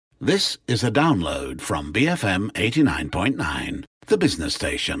This is a download from BFM 89.9, the business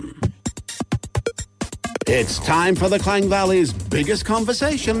station. It's time for the Klang Valley's biggest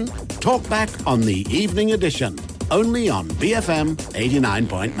conversation. Talkback on the evening edition, only on BFM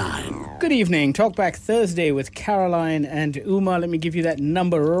 89.9. Good evening. Talkback Thursday with Caroline and Uma. Let me give you that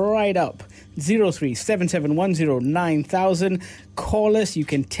number right up. 0377109000. Call us. You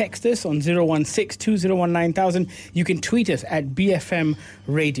can text us on 0162019,000. You can tweet us at BFM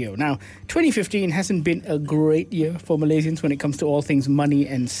Radio. Now, 2015 hasn't been a great year for Malaysians when it comes to all things money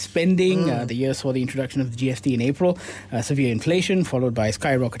and spending. The year saw the introduction of the GST in April, severe inflation followed by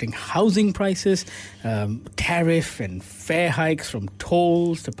skyrocketing housing prices, tariff and fare hikes from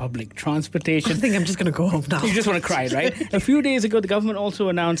tolls to public transportation. I think I'm just going to go home now. You just want to cry, right? A few days ago, the government also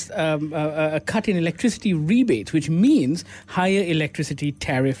announced a cut in electricity rebates, which means higher electricity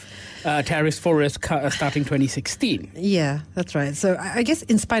tariffs for us starting 2016. Yeah, that's right. So I guess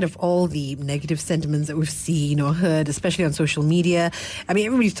in spite of all the negative sentiments that we've seen or heard, especially on social media, I mean,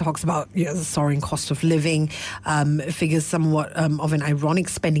 everybody talks about the soaring cost of living, figures somewhat of an ironic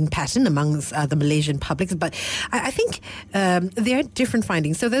spending pattern amongst the Malaysian publics. But I think there are different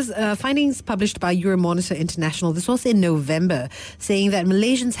findings. So there's findings published by Euromonitor International. This was in November, saying that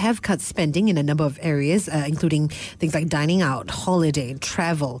Malaysians have cut spending in a number of areas, including things like dining out, holiday,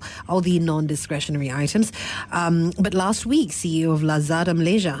 travel, all the non-discretionary items. But last week, CEO of Lazada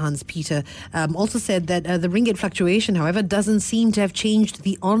Malaysia, Hans Peter, also said that the ringgit fluctuation, however, doesn't seem to have changed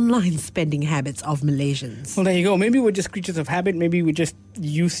the online spending habits of Malaysians. Well, there you go. Maybe we're just creatures of habit. Maybe we're just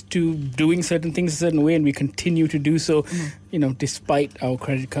used to doing certain things a certain way and we continue to do so, despite our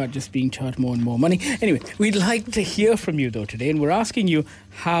credit card just being charged more and more money. Anyway, we'd like to hear from you, though, today, and we're asking you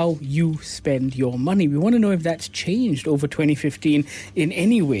how you spend your money. We want to know if that's changed over 2015 in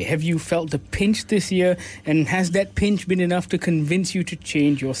any way. Have you felt the pinch this year, and has that pinch been enough to convince you to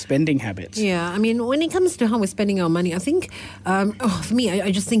change your spending habits? Yeah, I mean, when it comes to how we're spending our money, I think, for me,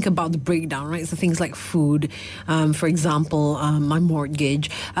 I just think about the breakdown, right? So things like food, for example, my mortgage.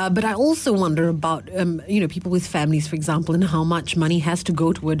 But I also wonder about, people with families, for example, and how much money has to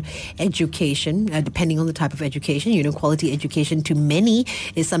go toward education, depending on the type of education. Quality education to many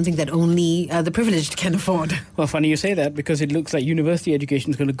is something that only the privileged can afford. Well, funny you say that, because it looks like university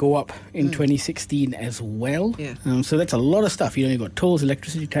education is going to go up in 2016 as well. Yeah. So that's a lot of stuff. You've got tolls,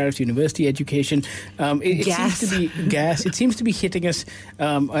 electricity tariffs, university education. It gas. seems to be gas. It seems to be hitting us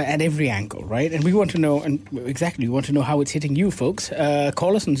at every angle, right? And we want to know, we want to know how it's hitting you, folks.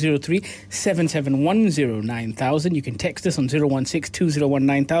 Call us on 0377109000. You can text us on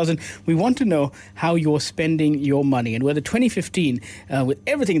 0162019,000. We want to know how you're spending your money and whether 2015, with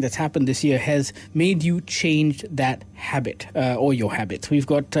everything that's happened this year, has made you change that habit or your habits. We've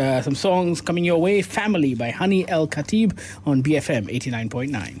got some songs coming your way. Family by Hani El Khatib on BFM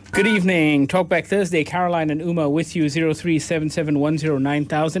 89.9. Good evening. Talkback Thursday. Caroline and Uma with you.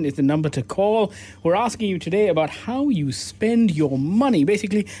 0377109000 is the number to call. We're asking you today about how you spend your money.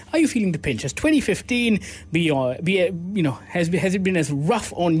 Basically, are you feeling the pinch? Has 2015 has it been as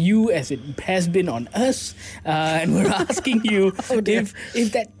rough on you as it has been on us? And we're asking you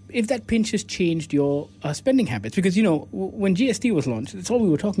if that pinch has changed your spending habits. Because, when GST was launched, that's all we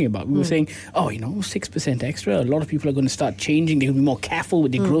were talking about. We were saying, 6% extra. A lot of people are going to start changing. They're going to be more careful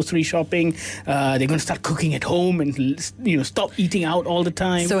with their grocery shopping. They're going to start cooking at home and, stop eating out all the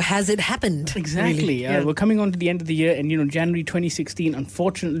time. So has it happened? Exactly. Really? Yeah. We're coming on to the end of the year, and, January 2016,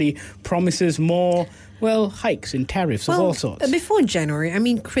 unfortunately, promises more hikes and tariffs of all sorts. Before January,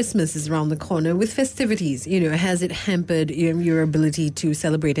 Christmas is around the corner with festivities. Has it hampered your ability to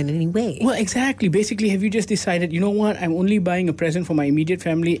celebrate in any way? Well, exactly. Basically, have you just decided, you know what, I'm only buying a present for my immediate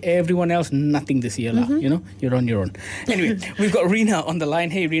family, everyone else, nothing this year, You're on your own. Anyway, we've got Rina on the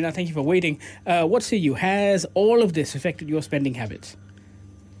line. Hey, Rina, thank you for waiting. What say you? Has all of this affected your spending habits?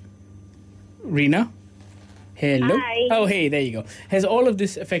 Rina? Hello? Hi. Oh, hey, there you go. Has all of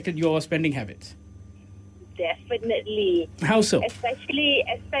this affected your spending habits? Definitely. How so? Especially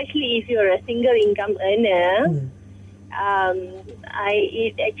if you're a single income earner,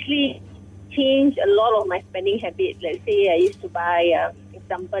 it actually changed a lot of my spending habits. Let's say I used to buy,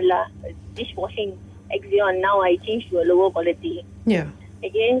 example, dishwashing Axion. Now I changed to a lower quality. Yeah.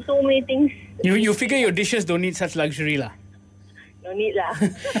 Again, so many things. You figure your dishes don't need such luxury, lah. No need lah.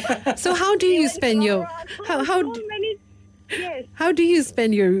 So how do you spend your Yes. How do you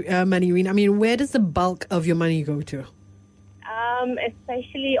spend your money, Rina? Where does the bulk of your money go to?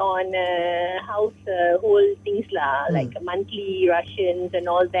 Especially on household things like monthly rations and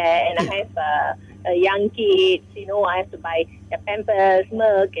all that. And I have young kids, I have to buy their Pampers,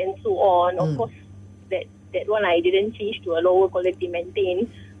 milk, and so on. Of course, that one I didn't change to a lower quality,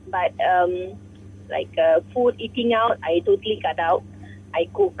 maintain. But food eating out, I totally cut out. I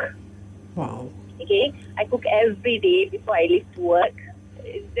cook. Wow. Okay, I cook every day before I leave to work.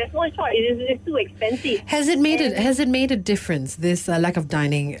 There's no choice. It's too expensive. Has it made a difference? This lack of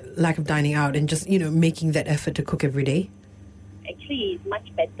dining out, and just making that effort to cook every day. Actually, it's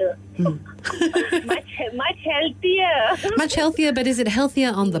much better. much healthier. Much healthier, but is it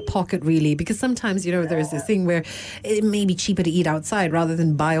healthier on the pocket, really? Because sometimes, there is this thing where it may be cheaper to eat outside rather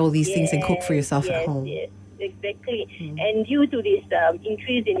than buy all these things and cook for yourself at home. Yes, exactly. And due to this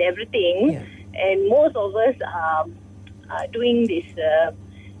increase in everything, and most of us are doing this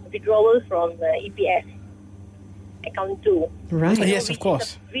withdrawals from EPF account too. Right. Yes, of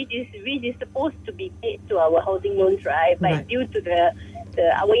course. Which is supposed to be paid to our housing loans, right? But due to the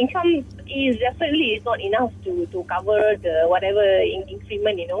our income is definitely not enough to cover the whatever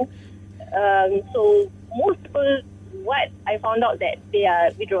increment, So most people, what I found out that they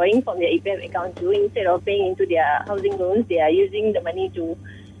are withdrawing from their EPF account too, instead of paying into their housing loans, they are using the money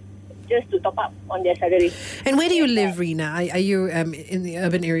just to top up on their salary. And where do you live, Rina? Are you in the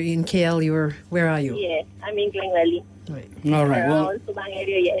urban area in KL? Where are you? Yes, I'm in Klang Valley. Right. All right. Well, Subang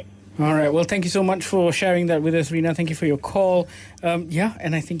area, yes. All right. Well, thank you so much for sharing that with us, Rina. Thank you for your call.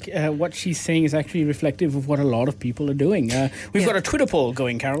 And I think what she's saying is actually reflective of what a lot of people are doing. We've got a Twitter poll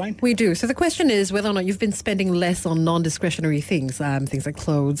going, Caroline. We do. So the question is whether or not you've been spending less on non-discretionary things, things like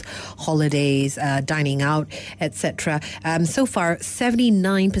clothes, holidays, dining out, etc. So far,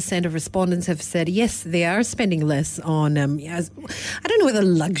 79% of respondents have said yes, they are spending less on, I don't know whether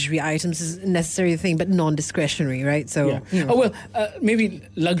luxury items is necessarily a thing, but non-discretionary, right? So, maybe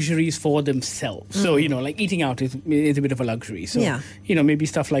luxuries for themselves. So, like eating out is a bit of a luxury. So, maybe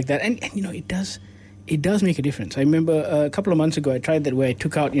stuff like that. And it does make a difference. I remember a couple of months ago, I tried that where I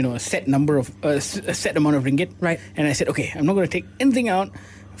took out, a set amount of ringgit. Right. And I said, okay, I'm not going to take anything out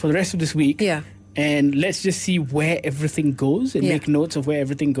for the rest of this week. Yeah. And let's just see where everything goes and make notes of where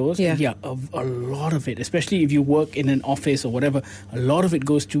everything goes. Yeah. And a lot of it, especially if you work in an office or whatever, a lot of it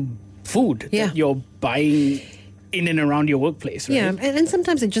goes to food that you're buying in and around your workplace, right? Yeah, and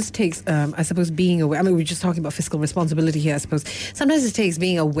sometimes it just takes, I suppose, being aware. I mean, we're just talking about fiscal responsibility here, I suppose. Sometimes it takes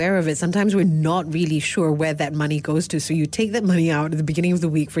being aware of it. Sometimes we're not really sure where that money goes to. So you take that money out at the beginning of the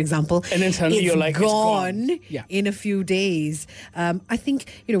week, for example, and then suddenly you're like, gone it's gone in a few days. I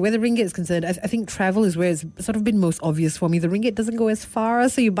think, where the ringgit is concerned, I think travel is where it's sort of been most obvious for me. The ringgit doesn't go as far,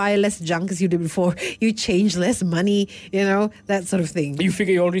 so you buy less junk as you did before. You change less money, that sort of thing. You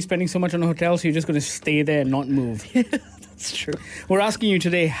figure you're already spending so much on a hotel, so you're just going to stay there and not move. That's true. We're asking you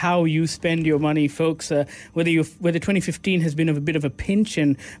today how you spend your money, folks. Whether 2015 has been a bit of a pinch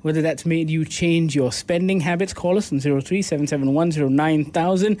and whether that's made you change your spending habits. Call us on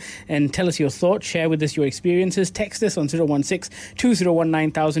 03-771-09000 and tell us your thoughts. Share with us your experiences. Text us on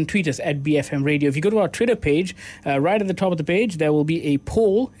 016-201-9000. Tweet us at BFM Radio. If you go to our Twitter page, right at the top of the page, there will be a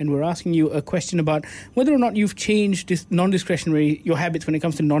poll, and we're asking you a question about whether or not you've changed your habits when it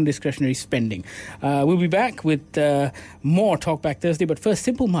comes to non-discretionary spending. We'll be back with more Talkback Thursday, but first,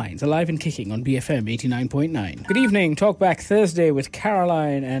 Simple Minds, alive and kicking on BFM 89.9. Good evening, Talkback Thursday with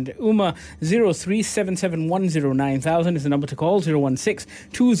Caroline and Uma. 03-771-09000 is the number to call.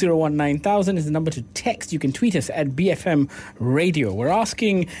 016-201-9000 is the number to text. You can tweet us at BFM Radio. We're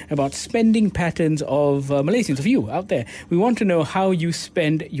asking about spending patterns of Malaysians, of you out there. We want to know how you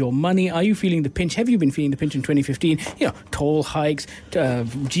spend your money. Are you feeling the pinch? Have you been feeling the pinch in 2015? Toll hikes,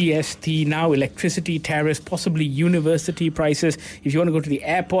 GST, now electricity tariffs, possibly university prices. If you want to go to the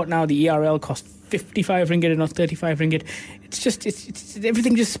airport now, the ERL costs 55 ringgit and not 35 ringgit. It's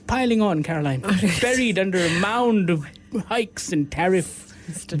everything just piling on, Caroline. Buried under a mound of hikes and tariff,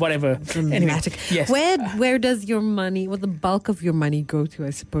 whatever. Dramatic. Anyway, yes. Where does your money, the bulk of your money go to,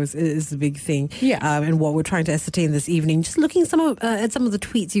 I suppose, is the big thing. Yeah. And what we're trying to ascertain this evening, just looking at some of the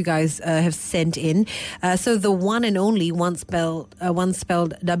tweets you guys have sent in. So the one and only, one spelled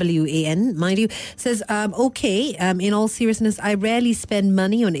WAN, mind you, says, in all seriousness, I rarely spend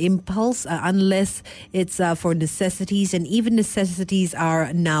money on impulse unless it's for necessities, and even necessities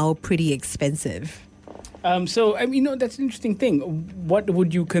are now pretty expensive. That's an interesting thing. What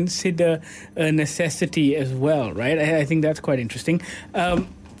would you consider a necessity as well, right? I think that's quite interesting.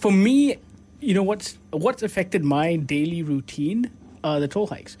 For me, what's affected my daily routine are the toll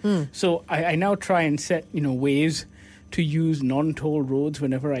hikes. So I now try and set, ways to use non-toll roads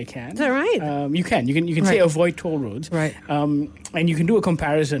whenever I can. Is that right? You can say avoid toll roads. Right. And you can do a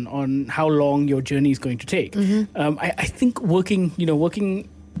comparison on how long your journey is going to take. Mm-hmm. I think working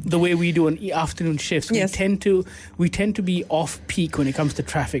the way we do on afternoon shifts, yes, we tend to be off peak when it comes to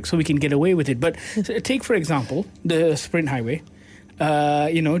traffic, so we can get away with it. But take, for example, the Sprint Highway.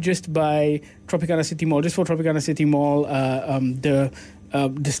 just by Tropicana City Mall, just for Tropicana City Mall, the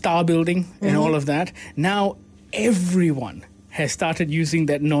Star Building and all of that. Now everyone has started using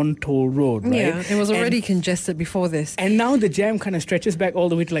that non-toll road, right? Yeah, it was already congested before this. And now the jam kind of stretches back all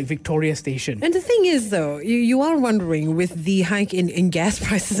the way to like Victoria Station. And the thing is, though, you are wondering with the hike in gas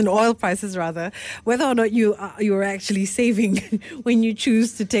prices and oil prices, rather, whether or not you are actually saving when you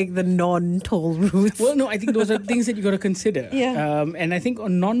choose to take the non-toll routes. Well, no, I think those are things that you got to consider. Yeah. And I think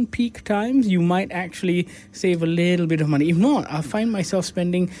on non-peak times, you might actually save a little bit of money. If not, I'll find myself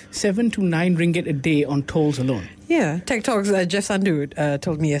spending 7 to 9 ringgit a day on tolls alone. Yeah, Tech Talks, Jeff Sandu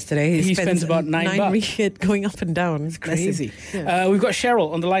told me yesterday. He spends about $9 ringgit going up and down. It's crazy. Yeah. We've got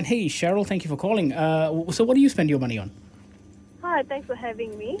Cheryl on the line. Hey, Cheryl, thank you for calling. So what do you spend your money on? Hi, thanks for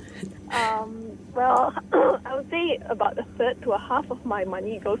having me. Well, I would say about a third to a half of my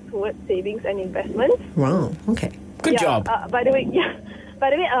money goes towards savings and investments. Wow, okay. Good job. By the way,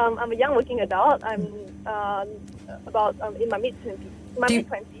 I'm a young working adult. I'm about in my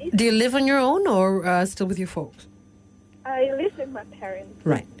mid-20s. Do you live on your own or still with your folks? I live with my parents.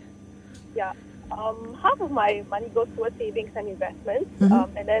 Right. Yeah. Half of my money goes towards savings and investments,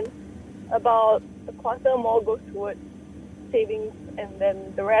 Mm-hmm. and then about a quarter more goes towards savings, and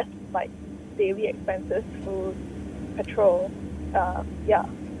then the rest like daily expenses, food, petrol. Yeah.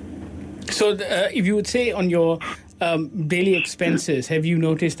 So if you would say on your daily expenses, have you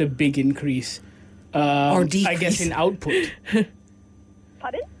noticed a big increase? Or decrease? I guess in output.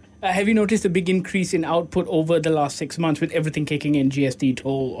 Pardon? Have you noticed a big increase in output over the last 6 months with everything kicking in, GST,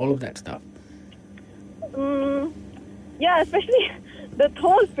 toll, all of that stuff? Yeah, especially the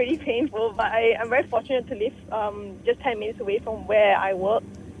toll is pretty painful, but I'm very fortunate to live just 10 minutes away from where I work.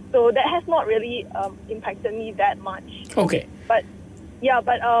 So that has not really impacted me that much. Okay. But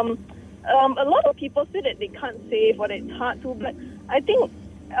a lot of people say that they can't save or that it's hard to, but I think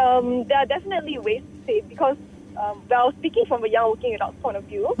there are definitely ways to save because, well, speaking from a young working adult's point of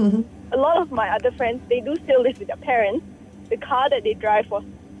view, a lot of my other friends, they do still live with their parents. The car that they drive was,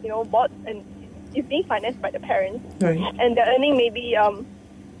 bought and is being financed by the parents. Right. And they're earning maybe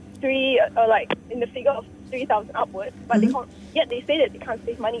like in the figure of 3,000 upwards, but yet they say that they can't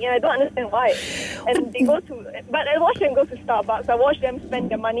save money, and I don't understand why. And they but I watch them go to Starbucks. I watch them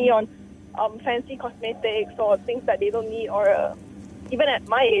spend their money on fancy cosmetics or things that they don't need, or even at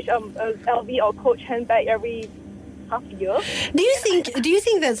my age, a LV or Coach handbag every half a year. Do you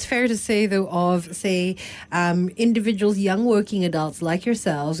think that's fair to say, though, of, say, individuals, young working adults like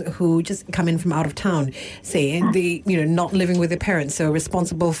yourselves who just come in from out of town, say, and they, not living with their parents, so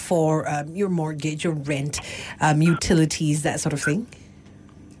responsible for your mortgage, your rent, utilities, that sort of thing?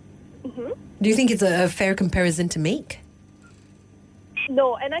 Mm-hmm. Do you think it's a fair comparison to make?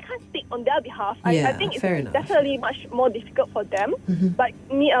 No, and I can't speak on their behalf. Yeah, I think it's fair enough. definitely much more difficult for them. Like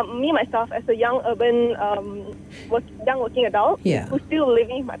me myself, as a young urban young working adult who's still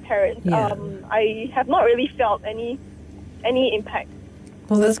living with my parents, I have not really felt any impact.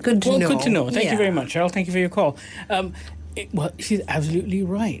 Well, that's good to know. Well, good to know. Thank you very much, Cheryl. Thank you for your call. She's absolutely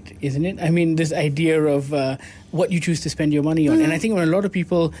right, isn't it? I mean, this idea of what you choose to spend your money on. And I think when a lot of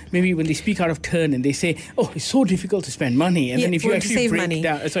people, maybe when they speak out of turn and they say, oh, it's so difficult to spend money. And then if you actually save money,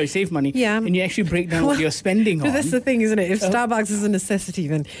 and you actually break down what you're spending on. That's the thing, isn't it? If Starbucks is a necessity,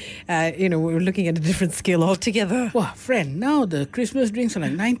 then, we're looking at a different scale altogether. Wow, friend, now the Christmas drinks are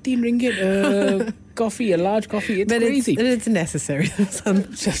like 19 ringgit coffee, a large coffee. It's crazy. It's necessary. It's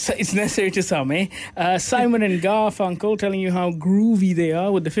necessary to some, eh? Simon and Garfunkel telling you how groovy they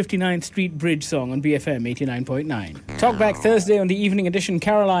are with the 59th Street Bridge song on BFM 89.9. Talkback Thursday on the evening edition.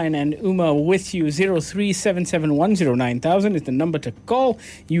 Caroline and Uma with you. 0377109000 is the number to call.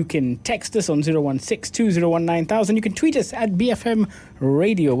 You can text us on 016201900. You can tweet us at BFM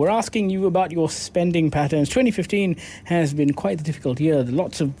Radio. We're asking you about your spending patterns. 2015 has been quite a difficult year.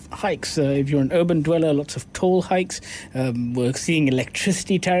 Lots of hikes. If you're an urban dweller, lots of toll hikes. We're seeing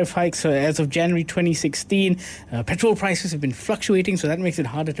electricity tariff hikes as of January 2016. Petrol prices have been fluctuating, so that makes it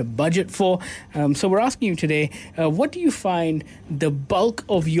harder to budget for. So we're asking you today, what do you find the bulk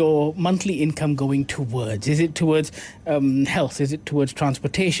of your monthly income going towards? Is it towards health? Is it towards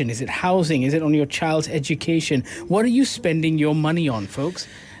transportation? Is it housing? Is it on your child's education? What are you spending your money on, folks?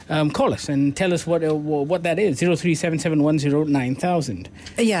 Call us and tell us what that is. 0377109000.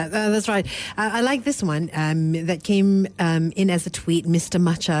 Yeah, that's right. I like this one that came in as a tweet. Mr.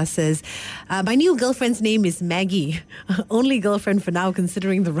 Macha says, my new girlfriend's name is Maggie. Only girlfriend for now,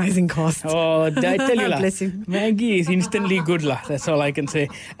 considering the rising costs. Oh, did I tell you lah? Bless you. Maggie is instantly good lah. That's all I can say.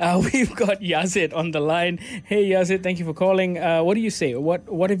 We've got Yazid on the line. Hey Yazid, thank you for calling. What do you say?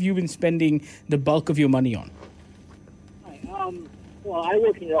 What have you been spending the bulk of your money on? Well, I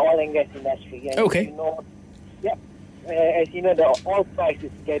work in the oil and gas industry. And Okay. You know, as you know, the oil price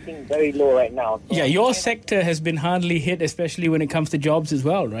is getting very low right now. So Yeah, your sector has been hardly hit, especially when it comes to jobs as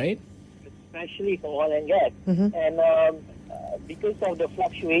well, right? especially for oil and gas. And because of the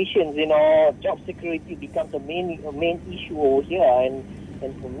fluctuations, you know, job security becomes a main issue over here.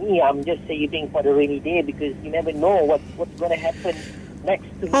 And for me, I'm just saving for the rainy day because you never know what's going to happen next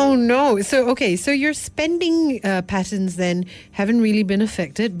to me. Oh no! So your spending patterns then haven't really been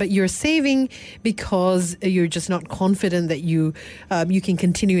affected, but you're saving because you're just not confident that you can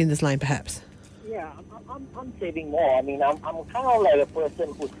continue in this line, perhaps. Yeah, I'm saving more. I mean, I'm kind of like a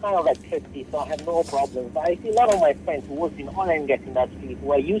person who's kind of like thrifty, so I have no problems. But I see a lot of my friends who work in oil and gas industry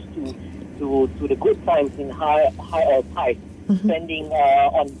who are used to the good times in high oil price, spending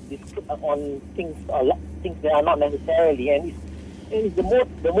on things that are not necessarily. And it's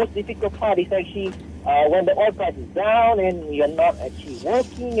the most difficult part is actually when the oil price is down and you're not actually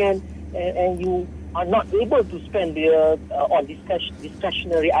working and you are not able to spend on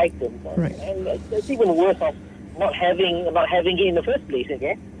discretionary items. Right. And it's even worse of not having it in the first place,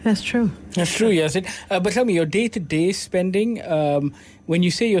 okay? That's true. That's true, yes. But tell me, your day-to-day spending, when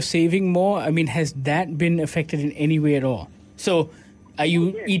you say you're saving more, I mean, has that been affected in any way at all? So are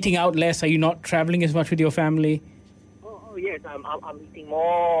you eating out less? Are you not traveling as much with your family? Oh yes, I'm eating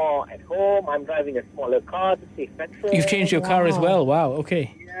more at home. I'm driving a smaller car to save petrol. You've changed your car as well. Wow,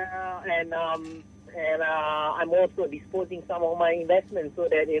 okay. Yeah, and I'm also disposing some of my investments so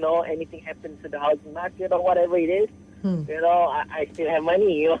that, you know, anything happens to the housing market or whatever it is, you know, I still have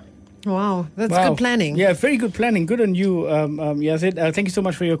money, you know. Wow, that's good planning. Yeah, very good planning. Good on you, Yazid. Thank you so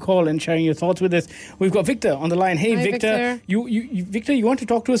much for your call and sharing your thoughts with us. We've got Victor on the line. Hey, Hi, Victor. Victor, you want to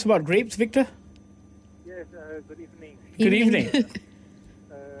talk to us about grapes, Victor? Yes, good evening. Good evening. I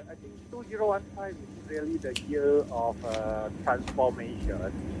think 2015 is really the year of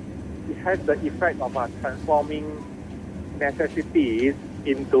transformation. It has the effect of transforming necessities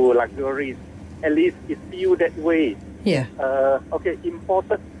into luxuries. At least it feels that way. Yeah.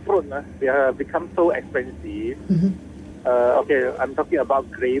 Imported fruit, they have become so expensive. I'm talking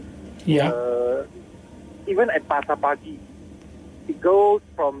about grapes. Yeah. Even at Pasar Pagi, it goes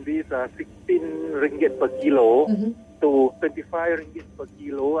from this 16 ringgit per kilo to 25 ringgit per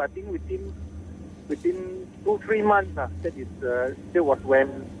kilo. I think within 2-3 months, that was when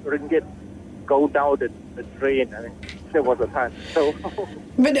ringgit go down the drain. I mean, that was the time. So,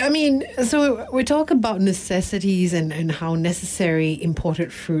 But I mean, so we talk about necessities and how necessary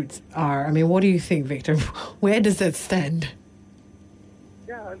imported fruits are. I mean, what do you think, Victor? Where does that stand?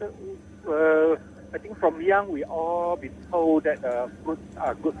 yeah, I think from young we all been told that fruits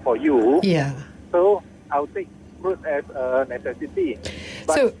are good for you. Yeah. So I'll take fruit as a necessity.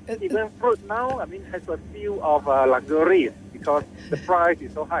 But So, even fruit now, I mean, has a few of luxuries because the price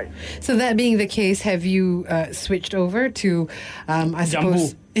is so high. So that being the case, have you switched over to, I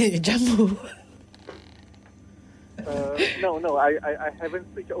suppose, Jambu? No, I haven't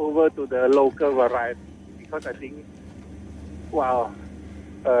switched over to the local variety because I think, what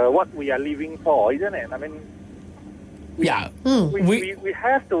we are living for, isn't it? I mean, we have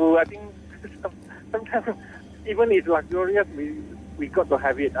to, I think, sometimes, even if it's luxurious, we got to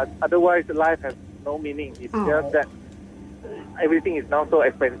have it. Otherwise, life has no meaning. It's just that everything is now so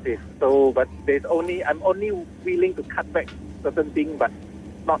expensive. So, but I'm only willing to cut back certain things, but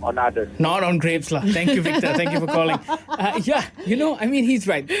not on others. Not on grapes, lah. Thank you, Victor. Thank you for calling. I mean, he's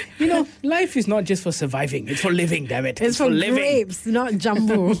right. Life is not just for surviving. It's for living, damn it. It's for living. grapes, not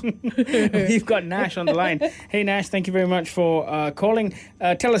Jambu. We've got Nash on the line. Hey, Nash, thank you very much for calling.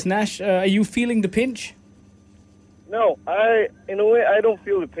 Tell us, Nash, are you feeling the pinch? No, in a way, I don't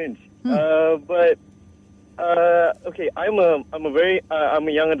feel the pinch. But I'm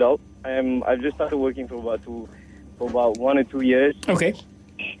a young adult. I've just started working for about 1 or 2 years. Okay.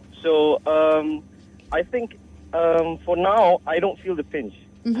 So I think for now I don't feel the pinch.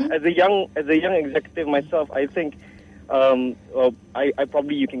 As a young executive myself, I think I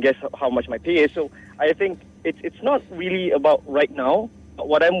probably, you can guess how much my pay is. So I think it's not really about right now.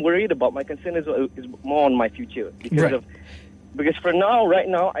 What I'm worried about, my concern is more on my future because for now, right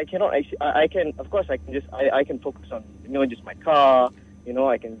now, I cannot actually. I can focus on just my car.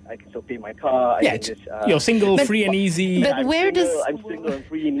 I can still pay my car. Yeah, you're single, free and easy. But I'm single and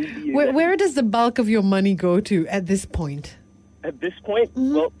free and easy. Where does the bulk of your money go to at this point? At this point,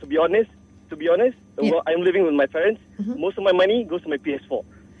 well, to be honest, well, I'm living with my parents. Most of my money goes to my PS4.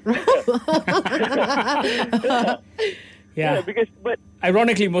 Yeah. But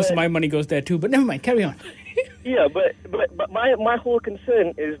ironically, most of my money goes there too. But never mind, carry on. Yeah, but my whole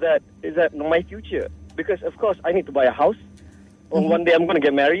concern is that my future, because of course I need to buy a house. or one day I'm going to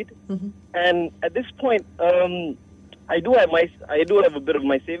get married. And at this point, I do have a bit of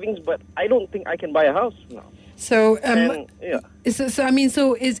my savings, but I don't think I can buy a house now. So, yeah.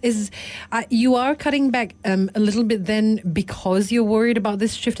 You are cutting back a little bit then because you're worried about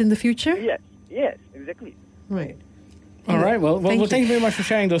this shift in the future? Yes, exactly. Right. All right. Well, thank you very much for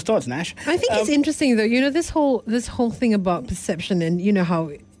sharing those thoughts, Nash. I think it's interesting, though. You know, this whole thing about perception, and you know how.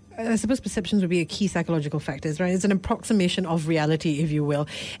 I suppose perceptions would be a key psychological factor, right? It's an approximation of reality, if you will.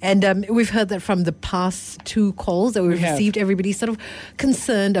 And we've heard that from the past 2 calls that we've received. Everybody's sort of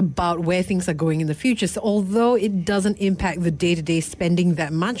concerned about where things are going in the future. So although it doesn't impact the day-to-day spending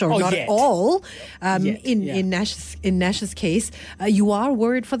that much, or not at all, in Nash's case, you are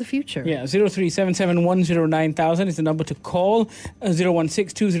worried for the future. Yeah, 0377109000 is the number to call.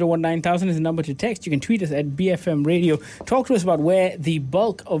 016201900 is the number to text. You can tweet us at BFM Radio. Talk to us about where the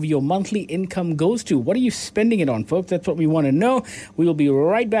bulk of your monthly income goes to. What are you spending it on, folks? That's what we want to know. We will be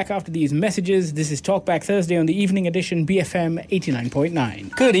right back after these messages. This is Talkback Thursday on the evening edition, BFM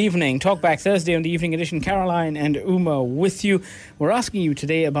 89.9. Good evening. Talkback Thursday on the evening edition. Caroline and Uma with you. We're asking you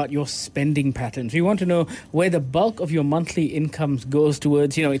today about your spending patterns. We want to know where the bulk of your monthly incomes goes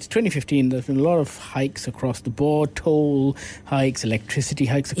towards. You know, it's 2015. There's been a lot of hikes across the board. Toll hikes, electricity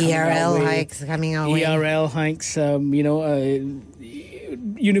hikes are coming our way. hikes coming our way. ERL hikes,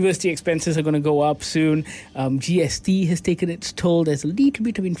 university expenses are going to go up soon. GST has taken its toll. There's a little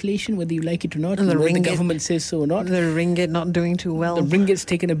bit of inflation, whether you like it or not, and whether the government says so or not. The ringgit not doing too well. The ringgit's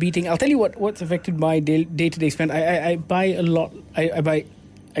taken a beating. I'll tell you what's affected my day-to-day spend. I buy a lot. I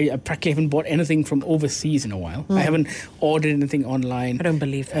practically haven't bought anything from overseas in a while. I haven't ordered anything online. I don't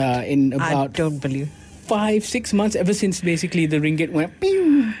believe that. In about 5-6 months, ever since basically the ringgit went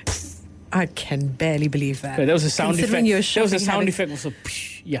pew. I can barely believe that. That was a sound effect. That was a sound effect. Also,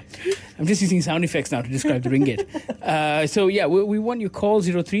 yeah. I'm just using sound effects now to describe the ringgit. We want your call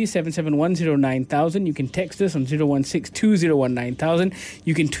 0377109000. You can text us on 016201900.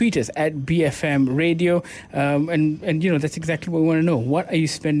 You can tweet us at BFM Radio. And that's exactly what we want to know. What are you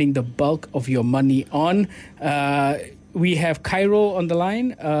spending the bulk of your money on? We have Cairo on the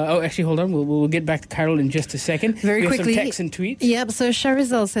line. Actually, hold on. We'll get back to Cairo in just a second. Very quickly. Some texts and tweets. Yep. So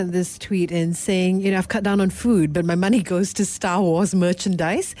Sharizal sent this tweet in saying, I've cut down on food, but my money goes to Star Wars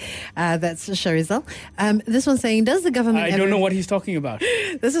merchandise. That's Sharizal. This one's saying, does the government... I don't know what he's talking about.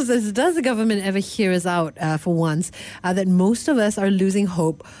 This is, does the government ever hear us out for once that most of us are losing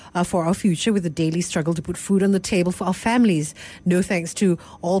hope for our future with the daily struggle to put food on the table for our families? No thanks to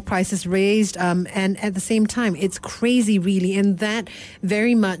all prices raised. And at the same time, it's crazy, really. And that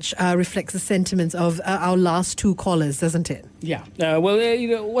very much reflects the sentiments of our last 2 callers, doesn't it? Yeah.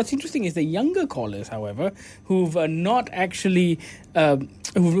 What's interesting is the younger callers, however, who've not actually...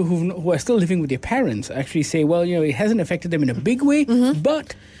 who are still living with their parents actually say, well, it hasn't affected them in a big way,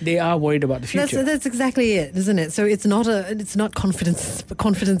 but they are worried about the future. That's exactly it, isn't it? So it's not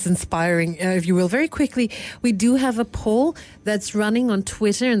confidence inspiring, if you will. Very quickly, we do have a poll that's running on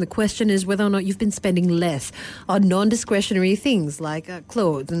Twitter, and the question is whether or not you've been spending less on non-discretionary things like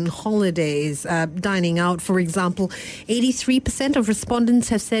clothes and holidays, dining out, for example. 83% of respondents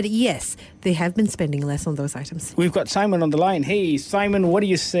have said yes, they have been spending less on those items. We've got Simon on the line. Hey, Simon, what do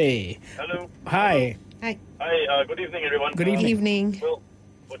you say? Hello. Hi. Hi. Hi, good evening, everyone. Good evening. Well,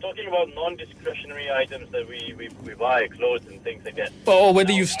 we're talking about non-discretionary items that we buy, clothes and things like that. Oh,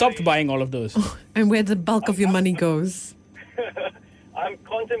 whether you've stopped buying all of those. And where the bulk of your money goes. I'm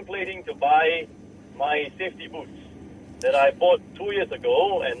contemplating to buy my safety boots that I bought 2 years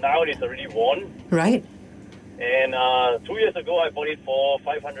ago, and now it's already worn. Right. And 2 years ago, I bought it for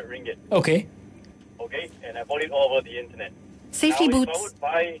 500 ringgit. Okay. And I bought it over the internet. Safety now, boots. If I would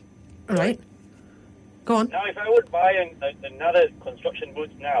buy... Right. Go on. Now, if I would buy another construction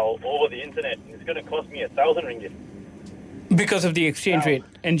boots now over the internet, it's going to cost me 1,000 ringgit. Because of the exchange rate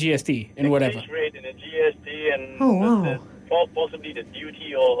and GST and whatever. Exchange rate and the GST and possibly the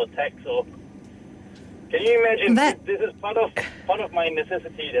duty or tax. Or can you imagine? This is part of my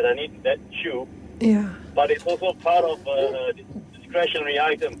necessity that I need that shoe. Yeah. But it's also part of a discretionary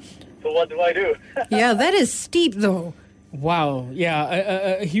item. So what do I do? Yeah, that is steep though. Wow, yeah,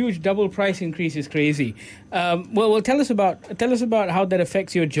 a huge double price increase is crazy. Well, tell us about how that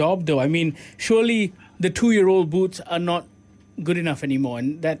affects your job, though. I mean, surely the 2-year-old boots are not good enough anymore,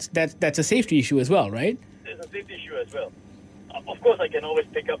 and that's a safety issue as well, right? It's a safety issue as well. Of course, I can always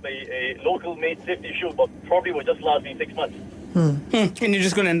pick up a local-made safety shoe, but probably will just last me 6 months. And you're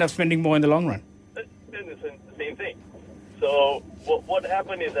just going to end up spending more in the long run. It's the same thing. So what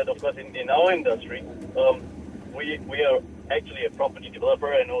happened is that, of course, in our industry, we are actually a property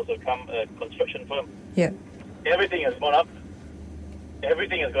developer and also a construction firm. Yeah. Everything has gone up.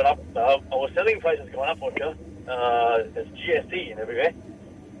 everything has gone up. Our selling price has gone up for sure. There's GST and everywhere.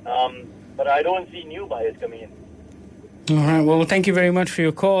 But I don't see new buyers coming in. All right. Well, thank you very much for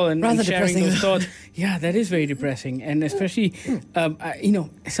your call and sharing depressing. those thoughts. Yeah, that is very depressing, and especially,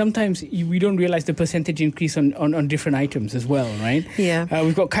 sometimes we don't realize the percentage increase on different items as well, right? Yeah.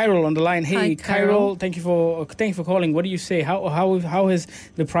 We've got Kyril on the line. Hey, Hi, Kyril, thank you for calling. What do you say? How has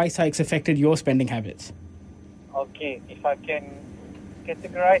the price hikes affected your spending habits? Okay, if I can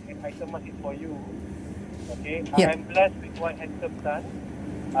categorize it itemized for you, okay, Yep. I am blessed with one handsome son,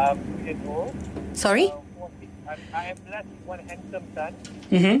 2 years old. Sorry? I am blessed with one handsome son.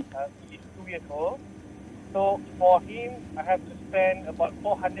 Mm-hmm. He is 2 years old. So for him, I have to spend about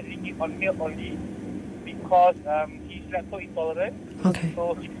 400 ringgit on milk only because he's lactose intolerant. Okay.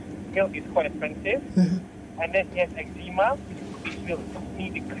 So his milk is quite expensive. Mm-hmm. And then he has eczema, which will cost me,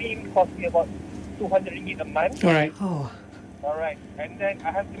 the cream cost me about 200 ringgit a month. All right. Oh. All right. And then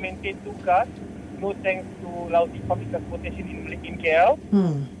I have to maintain 2 cars. No thanks to lousy public transportation in KL.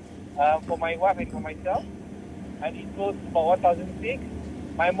 For my wife and for myself. And it goes about 1,006.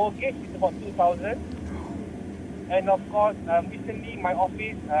 My mortgage is about 2,000. And of course, recently my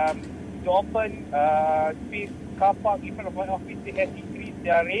office, to open space car park in front of my office, they have increased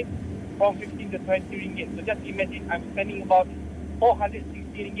their rate from 15 to 20 ringgit. So just imagine I'm spending about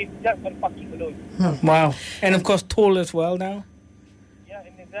 460 ringgit just on parking alone. Wow. And of course, toll as well now. Yeah,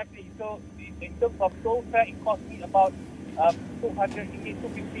 and exactly. So in terms of toll fare, it cost me about 200 ringgit,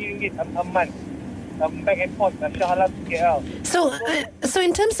 250 ringgit a month. Back and forth, Shah Alam to KL. So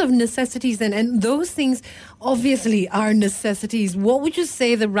in terms of necessities then, and those things obviously are necessities, what would you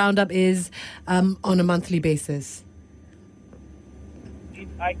say the roundup is on a monthly basis?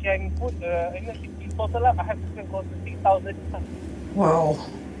 I can put, in total, I have to spend close to 6,000 Wow.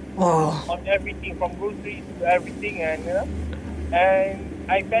 on everything, from groceries to everything, and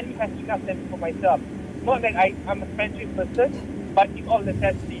I barely have enough savings for myself. Not that I'm a spendthrift person, but it's all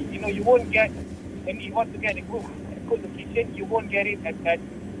necessity. You won't get, and you want to get a good location, you won't get it at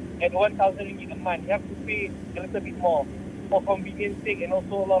 1,000 ringgit a month. You have to pay a little bit more for convenience sake and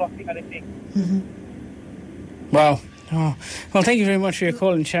also a lot of other things. Mm-hmm. Wow. Oh. Well, thank you very much for your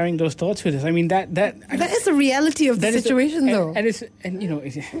call and sharing those thoughts with us. I mean, that is the reality of the situation, though. And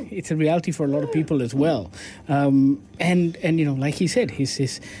it's a reality for a lot of people as well. And like he said,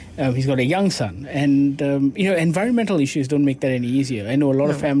 he's got a young son, and environmental issues don't make that any easier. I know a lot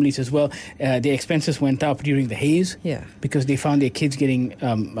of families as well. Their expenses went up during the haze, because they found their kids getting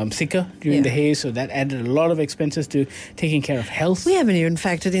sicker during the haze, so that added a lot of expenses to taking care of health. We haven't even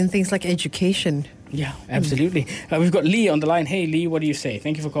factored in things like education. Yeah, absolutely. We've got Lee on the line. Hey, Lee, what do you say?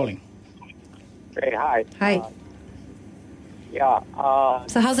 Thank you for calling. Hey, hi. Hi.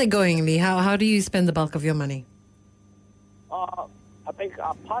 So how's it going, Lee? How do you spend the bulk of your money? I think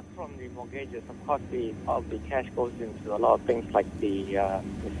apart from the mortgages, of course, the cash goes into a lot of things like the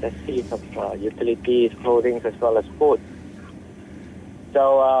necessities of utilities, clothing, as well as food.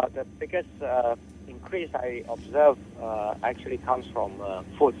 So the biggest increase I observe actually comes from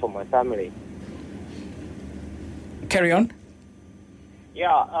food for my family. Carry on.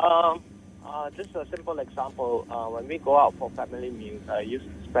 Yeah, just a simple example. When we go out for family meals, I used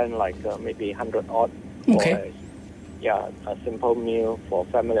to spend like maybe 100 odd for a simple meal for a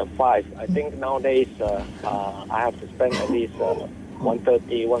family of 5. I think nowadays I have to spend at least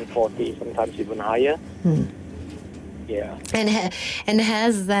 130, 140, sometimes even higher. Yeah. And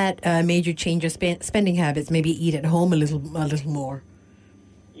has that made you change your spending habits? Maybe eat at home a little more.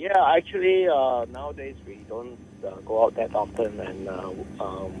 Yeah, actually, nowadays we don't go out that often, and my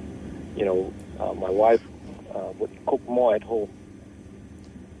wife would cook more at home.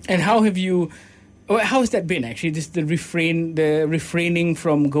 And how has that been actually? Just the refraining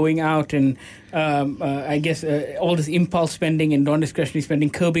from going out, and I guess all this impulse spending and non-discretionary spending,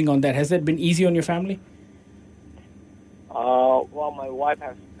 curbing on that. Has that been easy on your family? Well, my wife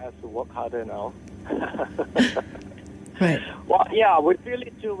has to work harder now. Right. Well, yeah, we feel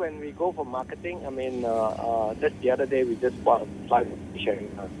it too when we go for marketing. I mean, just the other day we just bought a flight station.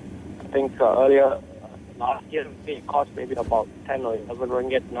 I think earlier last year it cost maybe about 10 or 11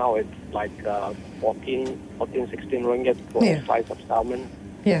 ringgit. Now it's like 14, 16 ringgit for a slice of salmon.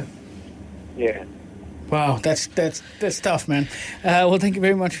 Yeah. Yeah. Wow, that's tough, man. Well, thank you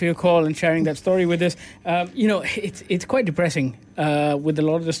very much for your call and sharing that story with us. It's quite depressing with a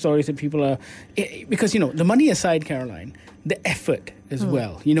lot of the stories that people are... Because, the money aside, Caroline, the effort as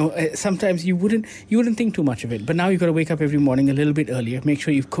well. Sometimes you wouldn't think too much of it, but now you've got to wake up every morning a little bit earlier, make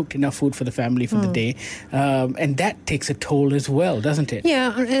sure you've cooked enough food for the family for the day, and that takes a toll as well, doesn't it?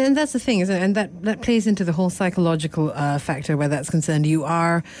 Yeah, and that's the thing, isn't it? And that plays into the whole psychological factor where that's concerned. You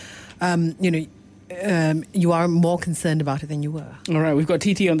are, you are more concerned about it than you were. All right, we've got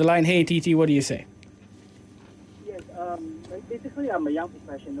TT on the line. Hey, TT, what do you say? Yes, basically, I'm a young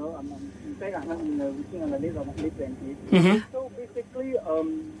professional. In fact, I'm working on the list of my late 20s. Mm-hmm. So basically,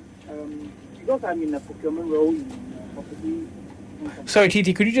 because I'm in a procurement role in property. Sorry,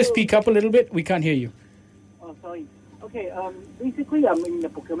 TT, could you just speak up a little bit? We can't hear you. Oh, sorry. Okay, basically, I'm in the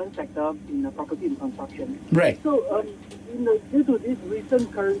procurement sector in property and construction. Right. So, due to this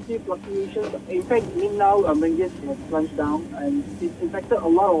recent currency fluctuations, in fact, now ringgit has plunged down, and it's impacted a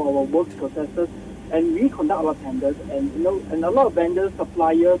lot of our work processes. And we conduct a lot of tenders, and and a lot of vendors,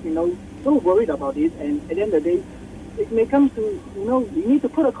 suppliers, so worried about it. And at the end of the day, it may come to you need to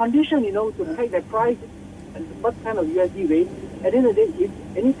put a condition, to pay that price and what kind of USD rate. At the end of the day, if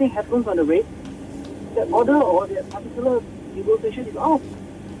anything happens on the rate, that order or that particular negotiation is off.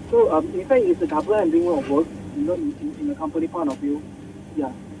 So in fact, it's a double handling of work, in the company point of view.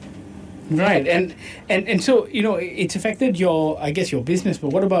 Yeah. Right, and so it's affected your business, but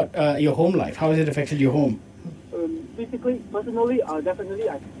what about your home life? How has it affected your home? Basically, personally, definitely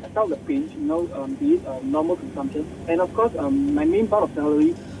I felt the pinch. Be it normal consumption, and of course, my main part of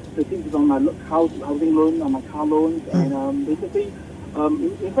salary, the things is on my housing loan, on my car loans, and basically,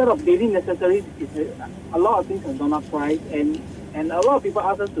 instead of daily necessities, a lot of things have gone up price, and a lot of people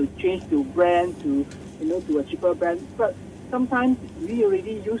ask us to change to brand to a cheaper brand, but sometimes we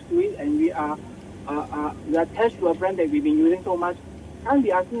already used to it, and we are attached to a brand that we've been using so much. Can't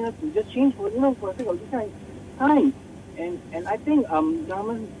be asking us to just change for the sake of this kind of time. And I think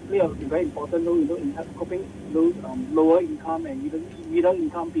government play a very important role, in helping those lower income and even middle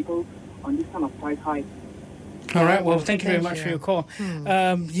income people on this kind of price hike. All right. Well, thank you very much for your call.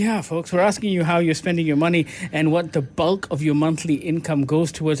 Yeah, folks, we're asking you how you're spending your money and what the bulk of your monthly income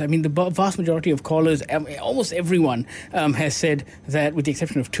goes towards. I mean, the vast majority of callers, almost everyone, has said that, with the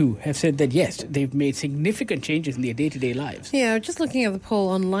exception of two, have said that, yes, they've made significant changes in their day-to-day lives. Yeah, just looking at the poll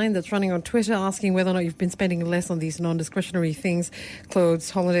online that's running on Twitter asking whether or not you've been spending less on these non-discretionary things,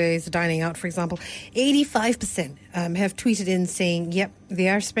 clothes, holidays, dining out, for example. 85% have tweeted in saying, yep, they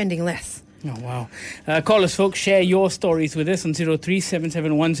are spending less. Oh, wow. Call us, folks. Share your stories with us on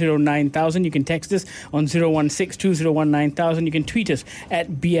 0377109000. You can text us on 016201900. You can tweet us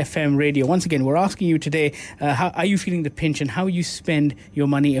at BFM Radio. Once again, we're asking you today, how are you feeling the pinch and how you spend your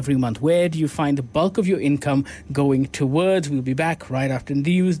money every month? Where do you find the bulk of your income going towards? We'll be back right after the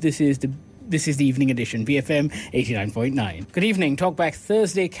news. This is the evening edition, BFM 89.9. Good evening. Talkback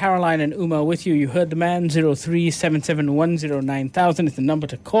Thursday. Caroline and Uma with you. You heard the man. 0377109000 is the number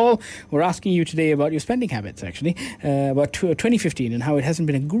to call. We're asking you today about your spending habits, actually, about 2015 and how it hasn't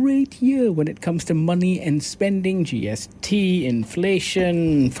been a great year when it comes to money and spending, GST,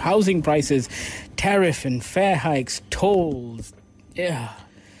 inflation, housing prices, tariff and fare hikes, tolls. Yeah.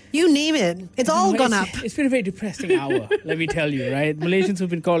 You name it. It's all gone up. It's been a very depressing hour, let me tell you, right? Malaysians who've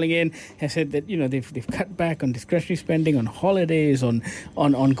been calling in have said that, they've cut back on discretionary spending, on holidays, on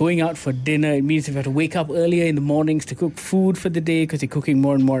going out for dinner. It means they have to wake up earlier in the mornings to cook food for the day because they're cooking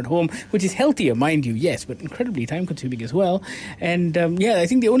more and more at home, which is healthier, mind you, yes, but incredibly time-consuming as well. And, I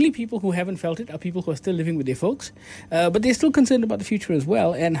think the only people who haven't felt it are people who are still living with their folks. But they're still concerned about the future as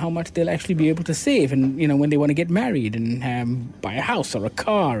well and how much they'll actually be able to save and, when they want to get married and buy a house or a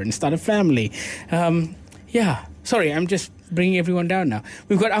car and start a family. Sorry, I'm just bringing everyone down now.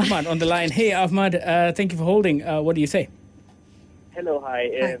 We've got Ahmad on the line. Hey, Ahmad, thank you for holding. What do you say? Hello, hi.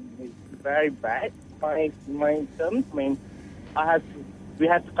 It's very bad. My terms. We have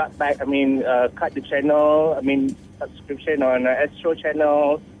to cut back. Cut the channel. Subscription on Astro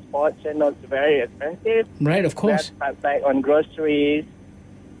channel, sports channel. It's very expensive. Right, of course. We have to cut back on groceries.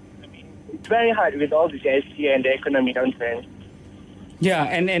 It's very hard with all the GST and the economic downturn. Yeah,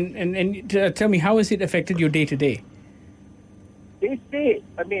 and tell me, how has it affected your day-to-day? Day-to-day,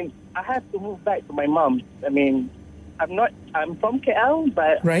 I have to move back to my mom. I'm from KL,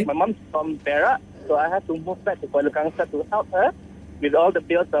 but right. My mom's from Perak, so I have to move back to Kuala Kangsar to help her with all the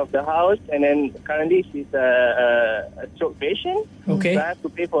bills of the house. And then currently she's a stroke patient. Okay. So I have to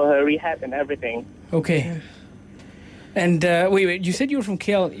pay for her rehab and everything. Okay. And wait, you said you were from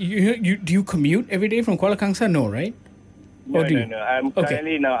KL. Do you commute every day from Kuala Kangsar? No, right? No. I'm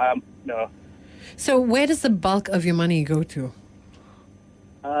currently no. So where does the bulk of your money go to?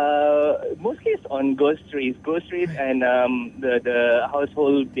 Mostly it's on groceries and the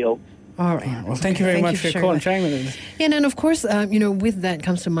household bill. All right. Well, thank you very much for your call and sharing with us. Yeah, and of course, with that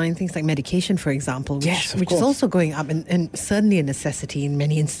comes to mind things like medication, for example, which is also going up and certainly a necessity in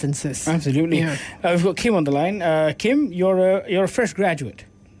many instances. Absolutely. Yeah. We've got Kim on the line. Kim, you're a fresh graduate.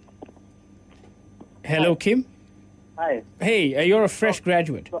 Hello, Kim. Hi. Hey, you're a fresh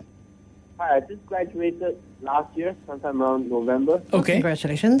graduate. Hi, I just graduated last year, sometime around November. Okay.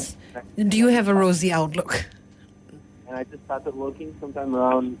 Congratulations. Do you have a rosy outlook? And I just started working sometime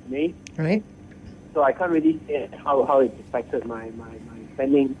around May. Right. So I can't really say how it affected my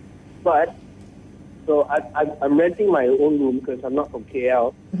spending. But, so I'm renting my own room because I'm not from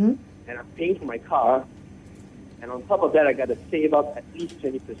KL. Mm-hmm. And I'm paying for my car. And on top of that, I got to save up at least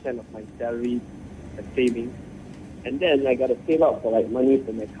 20% of my salary as savings. And then I got to save up for money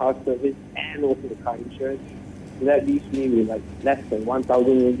for my car service and also the car insurance. So that leaves me with less than 1,000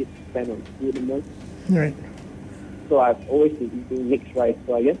 ringgit to spend on food a month. Right. So I've always been eating mixed rice.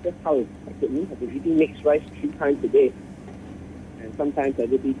 So I guess that's how it affected me. I've been eating mixed rice 3 times a day. And sometimes I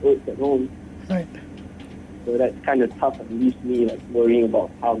just eat oats at home. Right. So that's kind of tough and leaves me worrying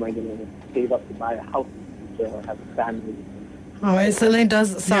about how am I going to save up to buy a house in the future or have a family. Oh, it certainly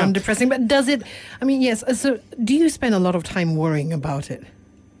does sound depressing. But does it, yes. So do you spend a lot of time worrying about it?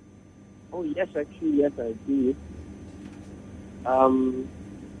 Oh, yes, actually, yes, I do.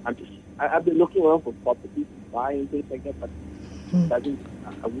 I've been looking around for properties to buy and things like that, but I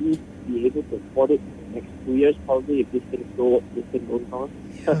wouldn't be able to afford it in the next 2 years probably if this thing goes on.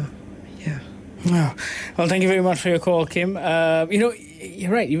 Yeah. Oh. Well, thank you very much for your call, Kim.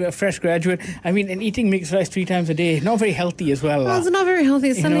 You're right. You're a fresh graduate. And eating mixed rice 3 times a day, not very healthy as well. Well, it's not very healthy.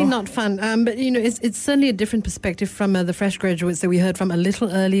 It's certainly not fun. But, it's certainly a different perspective from the fresh graduates that we heard from a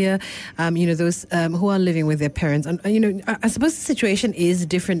little earlier, those who are living with their parents. And, I suppose the situation is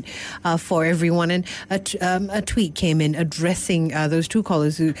different for everyone. And a tweet came in addressing those 2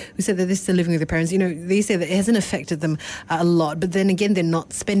 callers who said that they're still living with their parents. They say that it hasn't affected them a lot. But then again, they're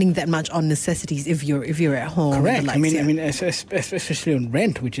not spending that much on necessities if you're at home. Correct. Especially on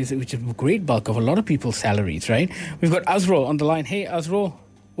rent, which is a great bulk of a lot of people's salaries, right? We've got Azro on the line. Hey, Azro,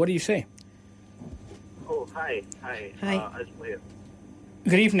 what do you say? Oh, hi. Azro here.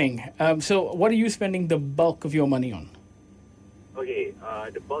 Good evening. So what are you spending the bulk of your money on? Okay,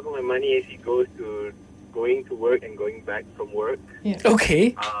 the bulk of my money actually goes to going to work and going back from work. Yeah.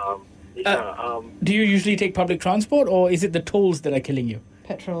 Okay. Do you usually take public transport, or is it the tolls that are killing you?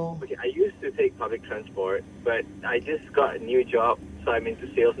 Petrol. Okay, I used to take public transport, but I just got a new job, so I'm into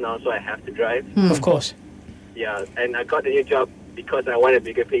sales now, so I have to drive. Of course. Yeah, and I got the new job because I want a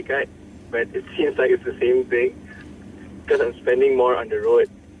bigger pay cut, but it seems like it's the same thing because I'm spending more on the road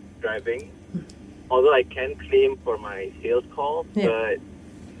driving. Although I can claim for my sales call, but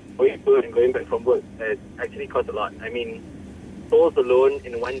going to and going back from work, it actually costs a lot. Tolls alone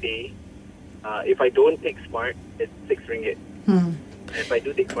in one day, if I don't take Smart, it's 6 ringgit. If I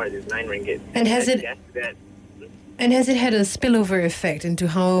do take Smart, it's 9 ringgit. And has it had a spillover effect into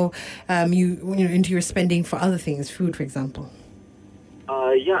how into your spending for other things, food, for example?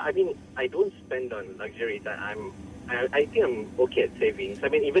 I don't spend on luxuries. I think I'm okay at savings.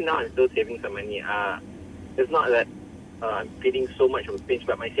 Even now I'm still saving some money. It's not that I'm feeling so much of a pinch,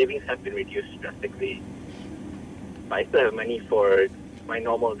 but my savings have been reduced drastically. But I still have money for my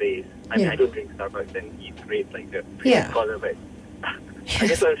normal days. I don't drink Starbucks and eat great like the previous caller, but I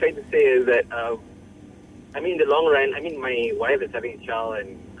guess what I'm trying to say is that, in the long run, my wife is having a child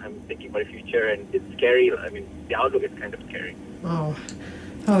and I'm thinking about the future and it's scary. The outlook is kind of scary.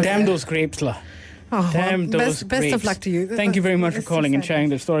 Damn those grapes, lah. Damn those grapes. Best of luck to you. Thank you very much for calling and sharing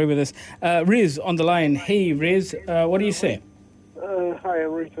the story with us. Riz on the line. Hey, Riz, what do you say? Hi,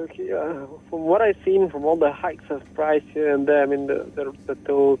 I'm Riz. From what I've seen from all the hikes of price here and there, the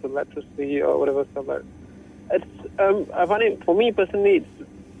tolls, electricity, or whatever stuff like that, I find it, for me personally, it's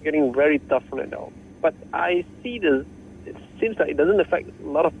getting very tough right now. But I see this, it seems like it doesn't affect a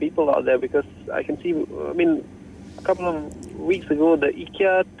lot of people out there because I can see, a couple of weeks ago, the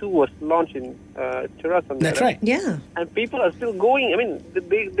IKEA 2 was launched in Cheras. That's right. Yeah. And people are still going.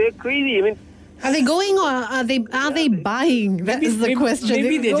 They're crazy. Are they going or are they buying? That is the question.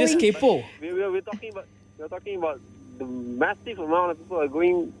 Maybe they're just capo. We're talking about the massive amount of people are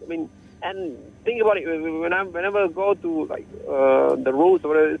going. And think about it. Whenever I go to the roads or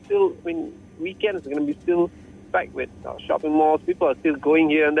whatever, it's still. Weekends are going to be still packed with shopping malls. People are still going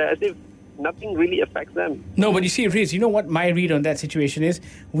here and there as if nothing really affects them. No, but you see, Riz, you know what my read on that situation is?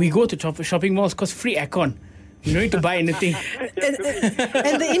 We go to shopping malls because free aircon. You don't need to buy anything.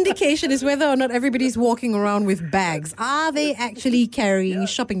 And the indication is whether or not everybody's walking around with bags. Are they actually carrying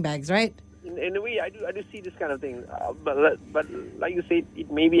shopping bags, right? In a way, I do see this kind of thing. But like you said,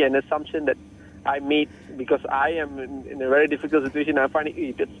 it may be an assumption that I made because I am in a very difficult situation. I find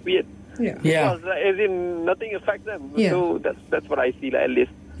it, that's weird. Yeah. Because as in, nothing affects them. Yeah. So that's what I see, like, at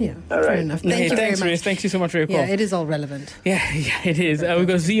least. Yeah, all fair right. enough. Thank you very Thanks, much. Riz. Thank you so much for your call. Yeah, it is all relevant. Yeah, it is. We've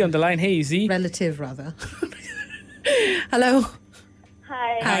got Z on the line. Hey, Z. Relative, rather. Hello.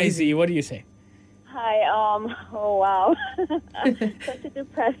 Hi. Hi, Z. What do you say? Hi. Oh wow. Such a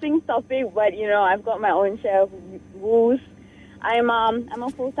depressing topic, but I've got my own share of woes. I'm a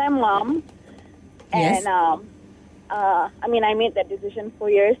full-time mom, Yes. and I made that decision 4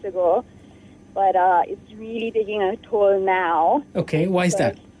 years ago, but it's really taking a toll now. Okay, why is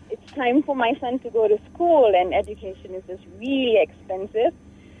that? It's time for my son to go to school, and education is just really expensive,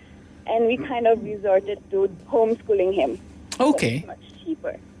 and we kind of resorted to homeschooling him. Okay. So it's much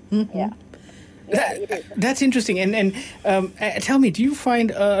cheaper. Mm-hmm. Yeah. That's interesting. And tell me, do you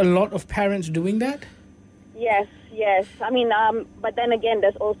find a lot of parents doing that? Yes. But then again,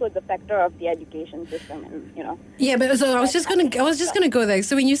 there's also the factor of the education system, and Yeah, but so I was just gonna go there.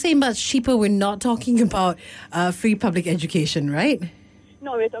 So when you say much cheaper, we're not talking about free public education, right?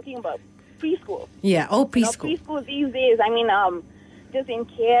 No, we're talking about preschool. Yeah, preschool. Preschool these days. Just in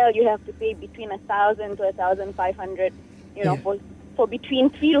KL, you have to pay between 1,000 to 1,500. For between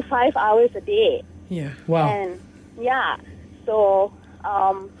 3 to 5 hours a day. Yeah. Wow. And so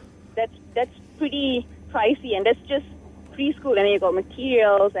that's pretty pricey, and that's just preschool, and then you got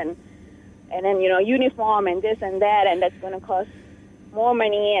materials and then uniform and this and that, and that's going to cost more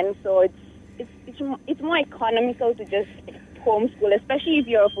money, and so it's more economical to just homeschool, especially if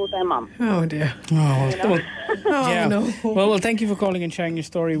you're a full-time mom. Oh dear. Yeah. No. Well, thank you for calling and sharing your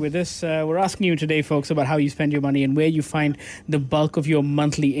story with us. We're asking you today, folks, about how you spend your money and where you find the bulk of your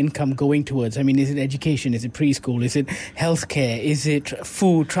monthly income going towards. Is it education? Is it preschool? Is it healthcare? Is it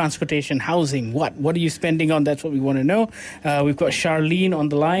food, transportation, housing? What are you spending on? That's what we want to know. We've got Charlene on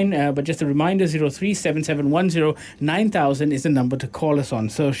the line, but just a reminder, 03-7710-9000 is the number to call us on.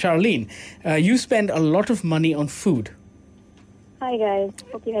 So, Charlene, you spend a lot of money on food. Hi guys,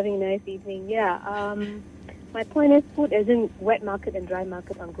 hope you're having a nice evening. Yeah, my point is food isn't wet market and dry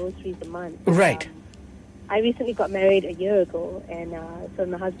market on groceries a month. Right. I recently got married a year ago, and so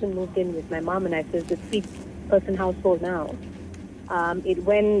my husband moved in with my mom and I, so it's a 3-person household now. It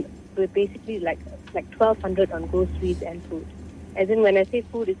went with basically like 1,200 on groceries and food. As in, when I say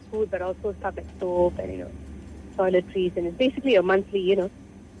food, it's food, but also stuff like soap and toiletries, and it's basically a monthly,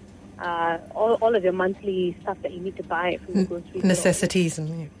 all of your monthly stuff that you need to buy from the grocery store. Necessities.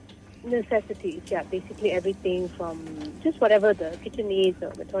 Necessities, yeah. Basically everything from just whatever the kitchen needs or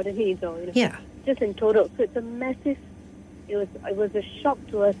the toilet needs or, just in total. So it's a massive, it was a shock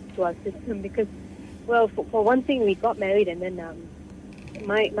to us, to our system, because, well, for one thing, we got married, and then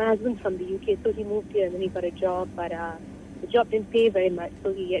my husband's from the UK, so he moved here and then he got a job, but the job didn't pay very much,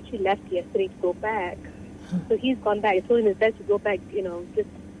 so he actually left yesterday to go back. So he's gone back. I told him it's best to go back, just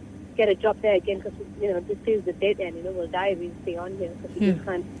get a job there again, because this is the dead end. We'll die if we stay on here, because we just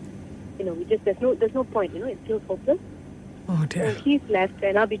can't. There's no point. It feels hopeless. Oh dear. So he's left,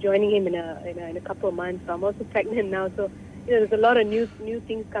 and I'll be joining him in a couple of months. So I'm also pregnant now, so there's a lot of new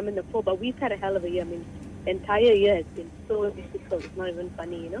things coming to fore. But we've had a hell of a year. The entire year has been so difficult. It's not even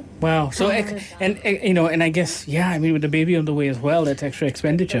funny. Wow. So and I guess with the baby on the way as well, that's extra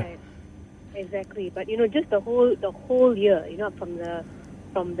expenditure. Right. Exactly. But just the whole year.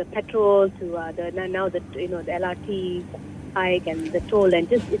 From the petrol to the LRT hike and the toll, and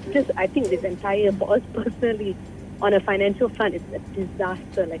I think this entire, for us personally, on a financial front, it's a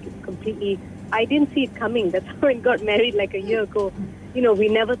disaster. Like, it's completely, I didn't see it coming. That's how I got married like a year ago. We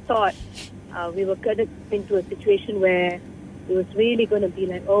never thought we were getting into a situation where it was really going to be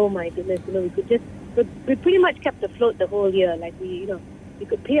like, oh my goodness, we pretty much kept afloat the whole year. Like, we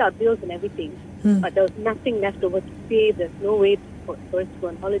could pay our bills and everything, but there was nothing left over to save. There's no way for us to go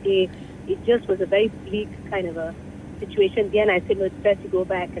on holiday. It just was a very bleak kind of a situation. Then I said, no, it's best to go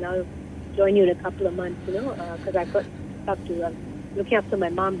back, and I'll join you in a couple of months, because I've got stuff to looking after my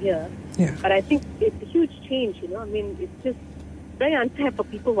mom here. Yeah. But I think it's a huge change, it's just very unfair for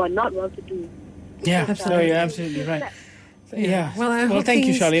people who are not well-to-do. Yeah, you're absolutely right. Yeah. Well, thank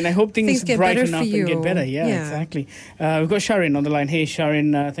you, Charlene. I hope things brighten up and get better. Yeah, Yeah. exactly. We've got Sharon on the line. Hey,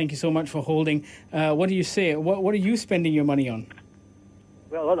 Sharon, thank you so much for holding. What do you say? What are you spending your money on?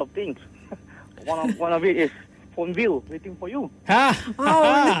 Well, a lot of things. One of it is phone bill waiting for you. Don't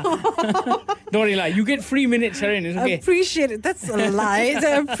worry, you get free minutes, Sharon. It's okay. Appreciate it. That's a lie.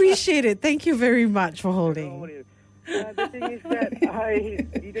 I appreciate it. Thank you very much for holding. The thing is that I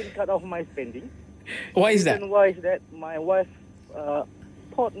didn't cut off my spending. Why is that? The reason why is that my wife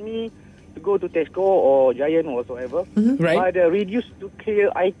taught me to go to Tesco or Giant or whatsoever, Right. buy the reduced to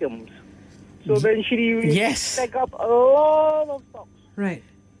clear items. So eventually we stack up a lot of stocks. Right.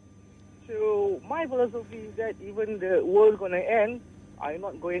 So my philosophy is that even the world gonna end, I'm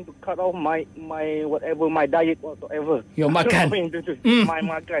not going to cut off my whatever, my diet whatsoever. Your makan. I'm going to do my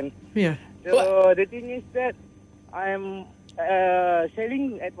makan. Yeah. So the thing is that I'm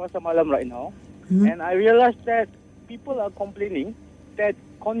selling at Pasar Malam right now, and I realized that people are complaining that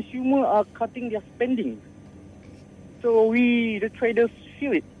consumers are cutting their spending. So we, the traders,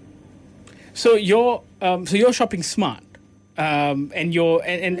 feel it. So you're shopping smart, and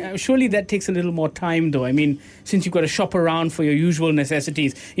surely that takes a little more time, though. I mean, since you've got to shop around for your usual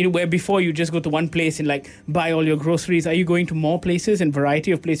necessities, where before you just go to one place and buy all your groceries. Are you going to more places and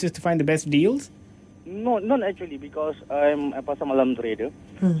variety of places to find the best deals? No, not actually, because I'm a Pasar Malam trader.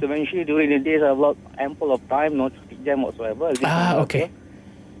 So eventually during the days I have ample of time, no traffic jam whatsoever. Okay.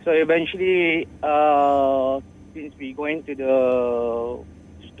 So eventually, since we going to the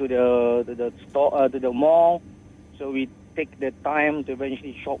store, to the mall, so we take the time to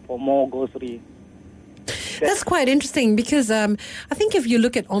eventually shop for more groceries. That's quite interesting because I think if you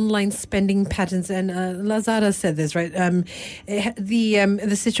look at online spending patterns, and Lazada said this, right?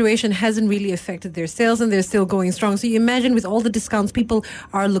 The situation hasn't really affected their sales and they're still going strong. So you imagine with all the discounts, people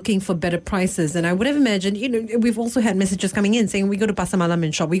are looking for better prices. And I would have imagined, we've also had messages coming in saying we go to Pasar Malam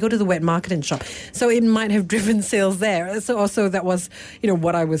and shop, we go to the wet market and shop. So it might have driven sales there. So also that was,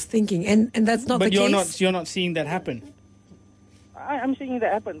 what I was thinking. And that's not the case. But you're not seeing that happen. I'm seeing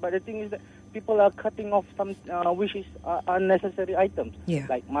that happen, but the thing is that people are cutting off some which is unnecessary items,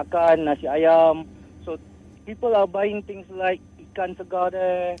 like makan, nasi ayam. So people are buying things like ikan segar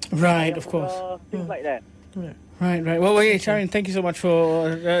there, right? Of course, things like that. Right. Well, Sharon, thank you so much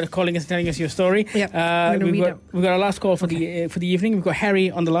for calling us and telling us your story. We've got our last call for the evening. We've got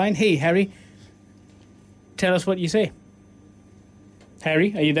Harry on the line. Hey, Harry, tell us what you say.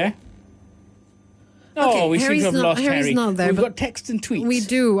 Harry, are you there? Okay, we seem to have lost Harry. Harry's not there. We've got texts and tweets. We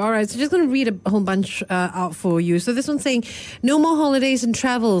do. All right, so just going to read a whole bunch out for you. So this one's saying, no more holidays and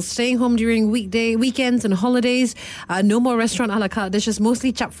travels, staying home during weekends and holidays, no more restaurant a la carte dishes,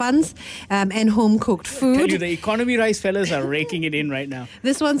 mostly chap funds and home-cooked food. I tell you, the economy rice fellas are raking it in right now.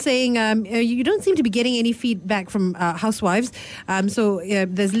 This one's saying, you don't seem to be getting any feedback from housewives. So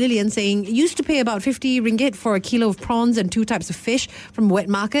there's Lillian saying, used to pay about 50 ringgit for a kilo of prawns and 2 types of fish from a wet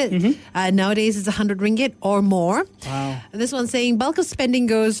market. Nowadays it's 100 ringgit or more. Wow. This one's saying bulk of spending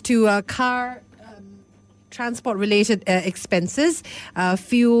goes to car transport-related expenses,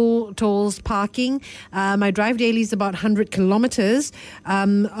 fuel, tolls, parking. My drive daily is about 100 kilometers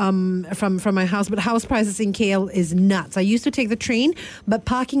from my house, but house prices in KL is nuts. I used to take the train, but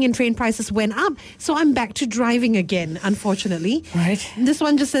parking and train prices went up, so I'm back to driving again, unfortunately. Right. This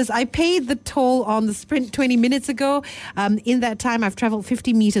one just says, I paid the toll on the Sprint 20 minutes ago. In that time, I've traveled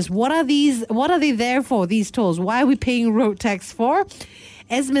 50 meters. What are they there for, these tolls? Why are we paying road tax for?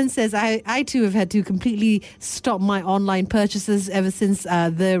 Esmond says, I too have had to completely stop my online purchases ever since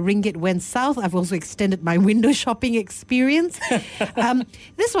the ringgit went south. I've also extended my window shopping experience.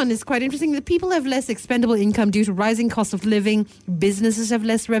 This one is quite interesting. The people have less expendable income due to rising cost of living. Businesses have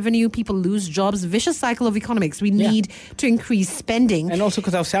less revenue. People lose jobs. Vicious cycle of economics. We need to increase spending. And also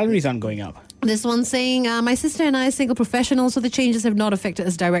because our salaries aren't going up. This one saying, my sister and I are single professionals, so the changes have not affected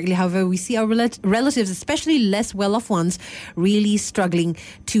us directly. However, we see our relatives, especially less well-off ones, really struggling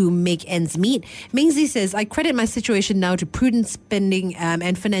to make ends meet. Mingzi says, I credit my situation now to prudent spending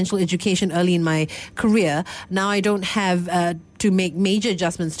and financial education early in my career. Now I don't have to make major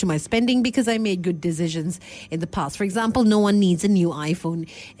adjustments to my spending because I made good decisions in the past. For example, no one needs a new iPhone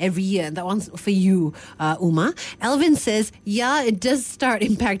every year. That one's for you, Uma. Elvin says, yeah, it has started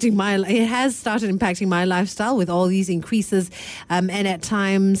impacting my lifestyle with all these increases. And at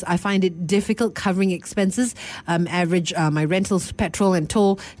times, I find it difficult covering expenses. Average, my rentals, petrol and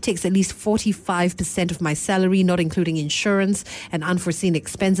toll takes at least 45% of my salary, not including insurance and unforeseen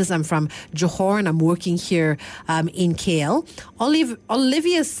expenses. I'm from Johor and I'm working here in KL.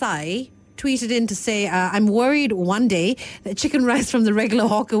 Olivia Sai tweeted in to say, I'm worried one day that chicken rice from the regular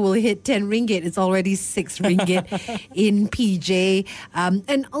hawker will hit 10 ringgit. It's already 6 ringgit in PJ.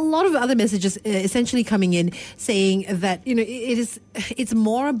 And a lot of other messages essentially coming in saying that, it's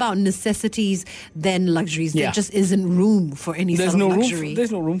more about necessities than luxuries. Yeah. There just isn't room for any sort of luxury.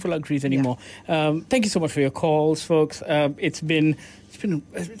 There's no room for luxuries anymore. Thank you so much for your calls, folks. It's been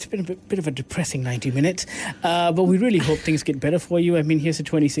a bit of a depressing 90 minutes, but we really hope things get better for you. I mean, here's to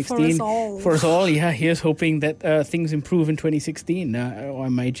 2016. For us all, yeah. Here's hoping that things improve in 2016. Or I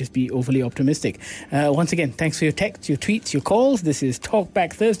might just be overly optimistic. Once again, thanks for your texts, your tweets, your calls. This is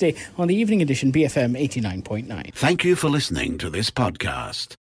Talkback Thursday on the Evening Edition, BFM 89.9. Thank you for listening to this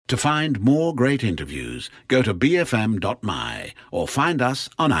podcast. To find more great interviews, go to bfm.my or find us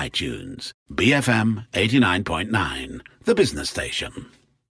on iTunes. BFM 89.9, the business station.